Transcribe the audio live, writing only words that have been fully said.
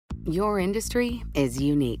Your industry is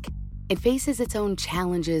unique. It faces its own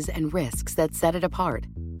challenges and risks that set it apart.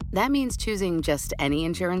 That means choosing just any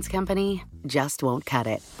insurance company just won't cut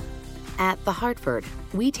it. At The Hartford,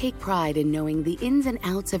 we take pride in knowing the ins and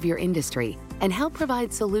outs of your industry and help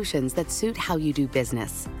provide solutions that suit how you do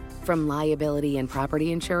business. From liability and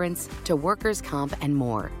property insurance to workers' comp and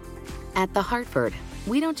more. At The Hartford,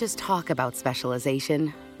 we don't just talk about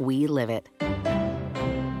specialization, we live it.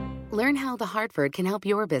 Learn how The Hartford can help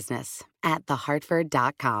your business at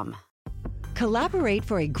thehartford.com. Collaborate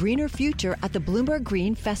for a greener future at the Bloomberg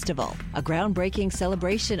Green Festival, a groundbreaking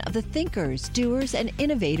celebration of the thinkers, doers, and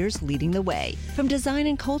innovators leading the way. From design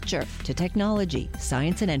and culture to technology,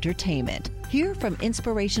 science, and entertainment. Hear from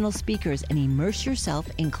inspirational speakers and immerse yourself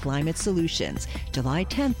in climate solutions. July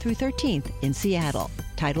 10th through 13th in Seattle.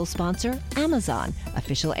 Title sponsor, Amazon.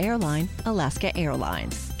 Official airline, Alaska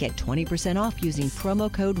Airlines. Get 20% off using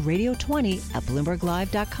promo code Radio20 at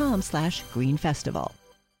BloombergLive.com/greenfestival.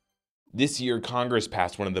 This year, Congress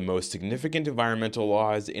passed one of the most significant environmental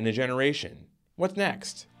laws in a generation. What's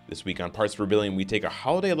next? This week on Parts Per Billion, we take a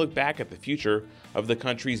holiday look back at the future of the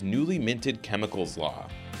country's newly minted chemicals law.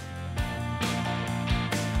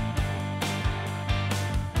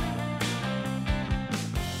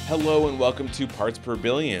 Hello and welcome to Parts Per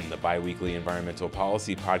Billion, the bi-weekly environmental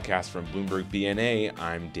policy podcast from Bloomberg BNA.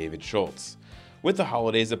 I'm David Schultz. With the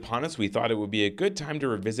holidays upon us, we thought it would be a good time to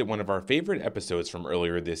revisit one of our favorite episodes from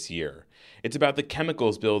earlier this year. It's about the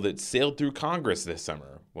chemicals bill that sailed through Congress this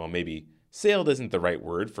summer. Well, maybe sailed isn't the right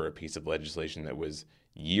word for a piece of legislation that was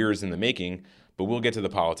years in the making, but we'll get to the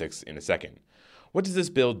politics in a second. What does this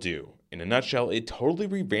bill do? In a nutshell, it totally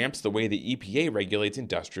revamps the way the EPA regulates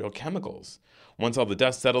industrial chemicals. Once all the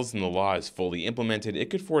dust settles and the law is fully implemented, it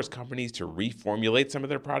could force companies to reformulate some of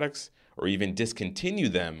their products or even discontinue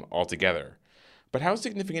them altogether. But how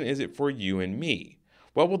significant is it for you and me?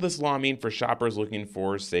 What will this law mean for shoppers looking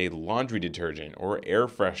for, say, laundry detergent or air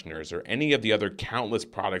fresheners or any of the other countless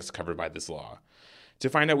products covered by this law? To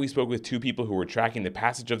find out, we spoke with two people who were tracking the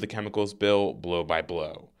passage of the chemicals bill blow by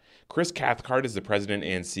blow. Chris Cathcart is the president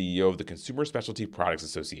and CEO of the Consumer Specialty Products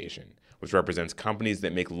Association, which represents companies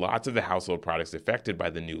that make lots of the household products affected by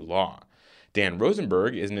the new law. Dan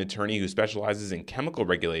Rosenberg is an attorney who specializes in chemical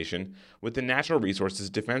regulation with the Natural Resources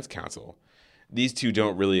Defense Council. These two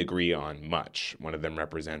don't really agree on much. One of them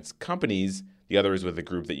represents companies, the other is with a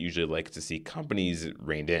group that usually likes to see companies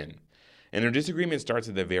reined in. And their disagreement starts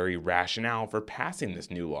at the very rationale for passing this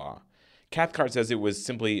new law. Cathcart says it was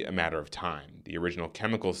simply a matter of time. The original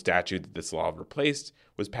chemical statute that this law replaced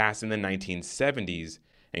was passed in the 1970s,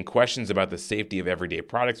 and questions about the safety of everyday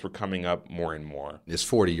products were coming up more and more. It's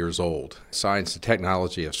 40 years old. Science and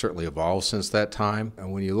technology have certainly evolved since that time.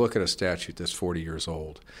 And when you look at a statute that's 40 years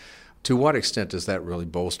old, to what extent does that really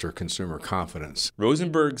bolster consumer confidence?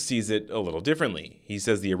 Rosenberg sees it a little differently. He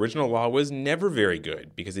says the original law was never very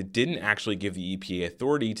good because it didn't actually give the EPA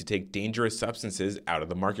authority to take dangerous substances out of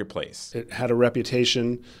the marketplace. It had a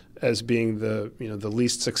reputation as being the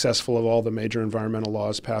least successful of all the major environmental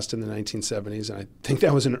laws passed in the 1970s, and I think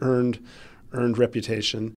that was an earned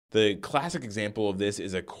reputation. The classic example of this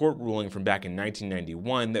is a court ruling from back in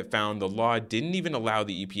 1991 that found the law didn't even allow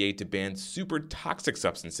the EPA to ban super toxic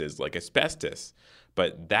substances like asbestos.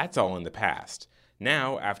 But that's all in the past.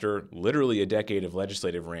 Now, after literally a decade of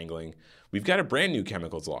legislative wrangling, we've got a brand new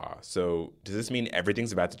chemicals law. So does this mean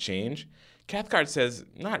everything's about to change? Cathcart says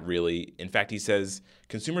not really. In fact, he says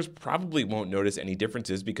consumers probably won't notice any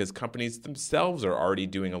differences because companies themselves are already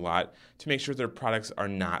doing a lot to make sure their products are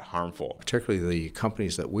not harmful. Particularly the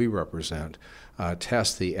companies that we represent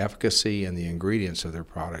test the efficacy and the ingredients of their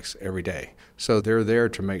products every day. So they're there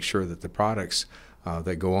to make sure that the products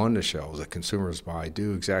that go on the shelves that consumers buy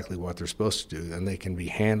do exactly what they're supposed to do, and they can be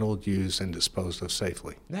handled, used, and disposed of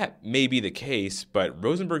safely. That may be the case, but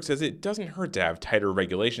Rosenberg says it doesn't hurt to have tighter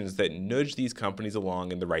regulations that nudge these companies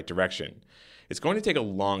along in the right direction. It's going to take a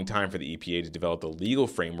long time for the EPA to develop the legal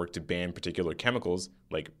framework to ban particular chemicals,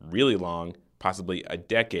 like really long, possibly a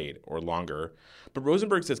decade or longer. But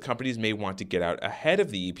Rosenberg says companies may want to get out ahead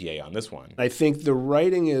of the EPA on this one. I think the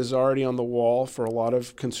writing is already on the wall for a lot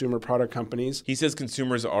of consumer product companies. He says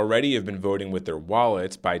consumers already have been voting with their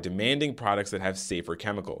wallets by demanding products that have safer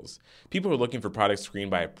chemicals. People are looking for products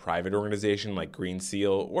screened by a private organization like Green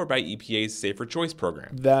Seal or by EPA's Safer Choice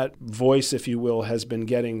program. That voice, if you will, has been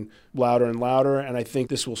getting louder and louder, and I think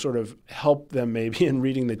this will sort of help them maybe in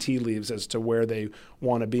reading the tea leaves as to where they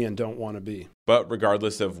want to be and don't want to be. But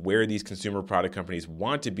regardless of where these consumer product companies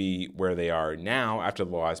want to be, where they are now after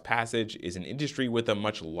the law's passage is an industry with a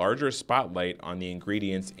much larger spotlight on the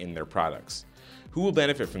ingredients in their products. Who will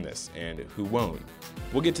benefit from this and who won't?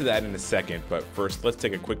 We'll get to that in a second, but first, let's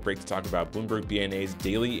take a quick break to talk about Bloomberg BNA's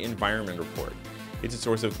Daily Environment Report. It's a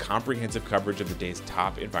source of comprehensive coverage of the day's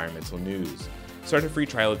top environmental news. Start a free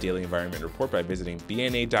trial of Daily Environment Report by visiting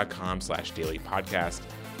bna.com/dailypodcast.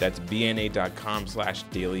 That's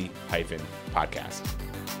bna.com/daily-podcast.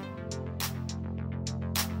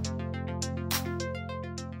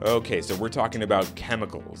 Okay, so we're talking about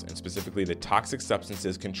chemicals, and specifically the Toxic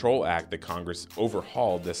Substances Control Act that Congress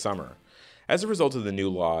overhauled this summer. As a result of the new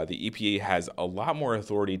law, the EPA has a lot more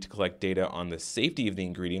authority to collect data on the safety of the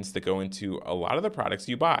ingredients that go into a lot of the products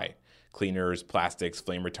you buy. Cleaners, plastics,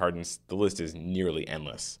 flame retardants, the list is nearly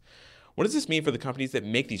endless. What does this mean for the companies that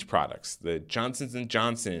make these products, the Johnsons &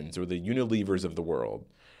 Johnsons or the Unilevers of the world?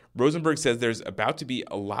 Rosenberg says there's about to be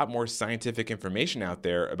a lot more scientific information out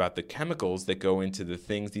there about the chemicals that go into the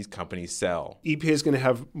things these companies sell. EPA is going to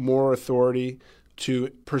have more authority to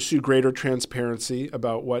pursue greater transparency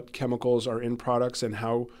about what chemicals are in products and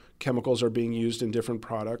how chemicals are being used in different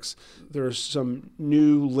products. There's some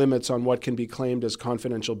new limits on what can be claimed as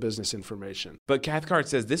confidential business information. But Cathcart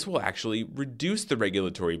says this will actually reduce the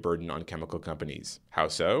regulatory burden on chemical companies. How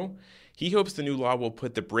so? He hopes the new law will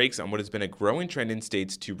put the brakes on what has been a growing trend in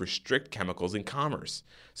states to restrict chemicals in commerce.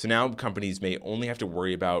 So now companies may only have to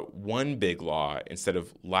worry about one big law instead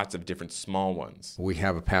of lots of different small ones. We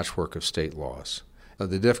have a patchwork of state laws.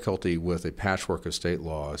 The difficulty with a patchwork of state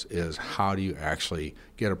laws is how do you actually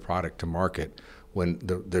get a product to market when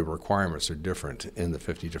the requirements are different in the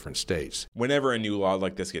 50 different states. Whenever a new law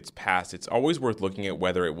like this gets passed, it's always worth looking at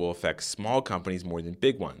whether it will affect small companies more than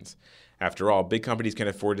big ones. After all, big companies can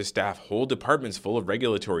afford to staff whole departments full of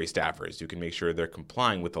regulatory staffers who can make sure they're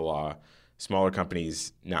complying with the law. Smaller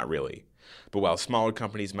companies, not really. But while smaller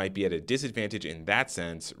companies might be at a disadvantage in that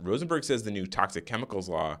sense, Rosenberg says the new toxic chemicals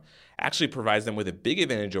law actually provides them with a big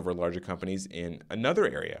advantage over larger companies in another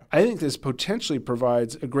area. I think this potentially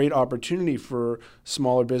provides a great opportunity for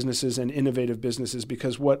smaller businesses and innovative businesses,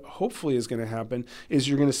 because what hopefully is going to happen is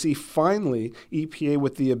you're going to see finally EPA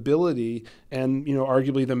with the ability and,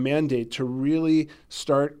 arguably the mandate to really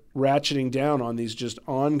start ratcheting down on these just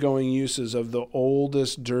ongoing uses of the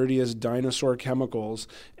oldest, dirtiest dinosaur chemicals.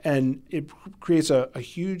 And it creates a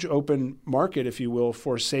huge open market, if you will,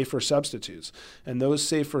 for safer substitutes. And those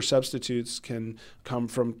safer substitutes can come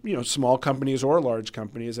from, small companies or large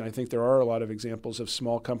companies. And I think there are a lot of examples of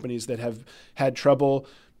small companies that have had trouble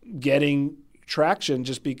getting traction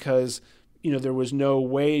just because there was no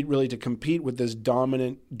way really to compete with this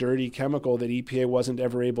dominant, dirty chemical that EPA wasn't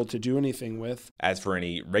ever able to do anything with. As for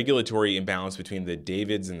any regulatory imbalance between the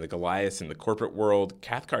Davids and the Goliaths in the corporate world,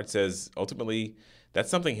 Cathcart says ultimately that's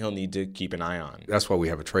something he'll need to keep an eye on. That's why we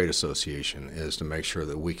have a trade association, is to make sure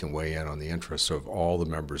that we can weigh in on the interests of all the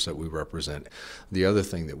members that we represent. The other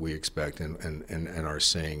thing that we expect and are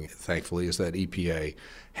seeing, thankfully, is that EPA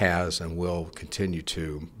has and will continue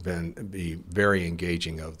to be very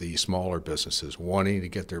engaging of the smaller businesses, wanting to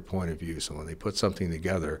get their point of view. So when they put something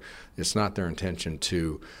together, it's not their intention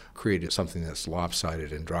to create something that's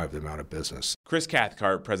lopsided and drive them out of business. Chris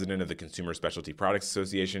Cathcart, president of the Consumer Specialty Products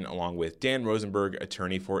Association, along with Dan Rosenberg,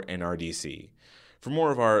 attorney for NRDC. For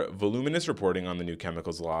more of our voluminous reporting on the new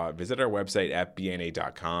chemicals law, visit our website at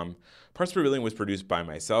bna.com. Parts Per Billion was produced by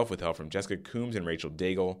myself with help from Jessica Coombs and Rachel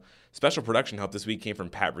Daigle. Special production help this week came from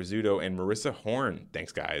Pat Rizzuto and Marissa Horn.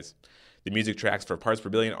 Thanks, guys. The music tracks for Parts Per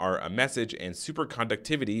Billion are A Message and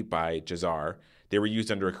Superconductivity by Jazar. They were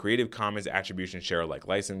used under a Creative Commons Attribution Share Alike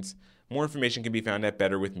license. More information can be found at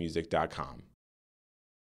betterwithmusic.com.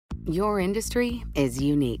 Your industry is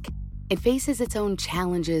unique. It faces its own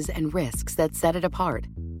challenges and risks that set it apart.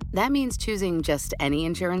 That means choosing just any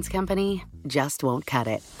insurance company just won't cut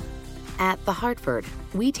it. At The Hartford,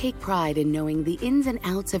 we take pride in knowing the ins and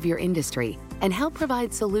outs of your industry and help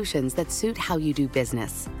provide solutions that suit how you do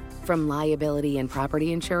business. From liability and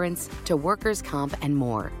property insurance to workers' comp and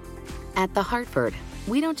more. At The Hartford,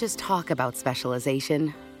 we don't just talk about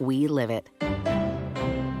specialization, we live it.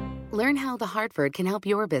 Learn how The Hartford can help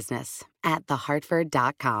your business at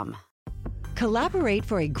thehartford.com. Collaborate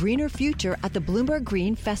for a greener future at the Bloomberg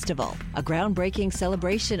Green Festival, a groundbreaking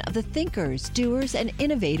celebration of the thinkers, doers, and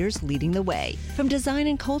innovators leading the way. From design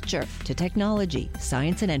and culture to technology,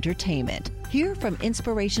 science, and entertainment. Hear from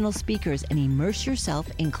inspirational speakers and immerse yourself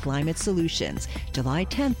in climate solutions. July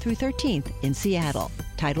 10th through 13th in Seattle.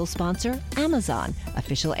 Title sponsor, Amazon.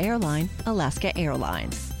 Official airline, Alaska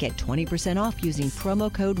Airlines. Get 20% off using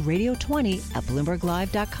promo code radio20 at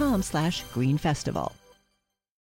bloomberglive.com/greenfestival.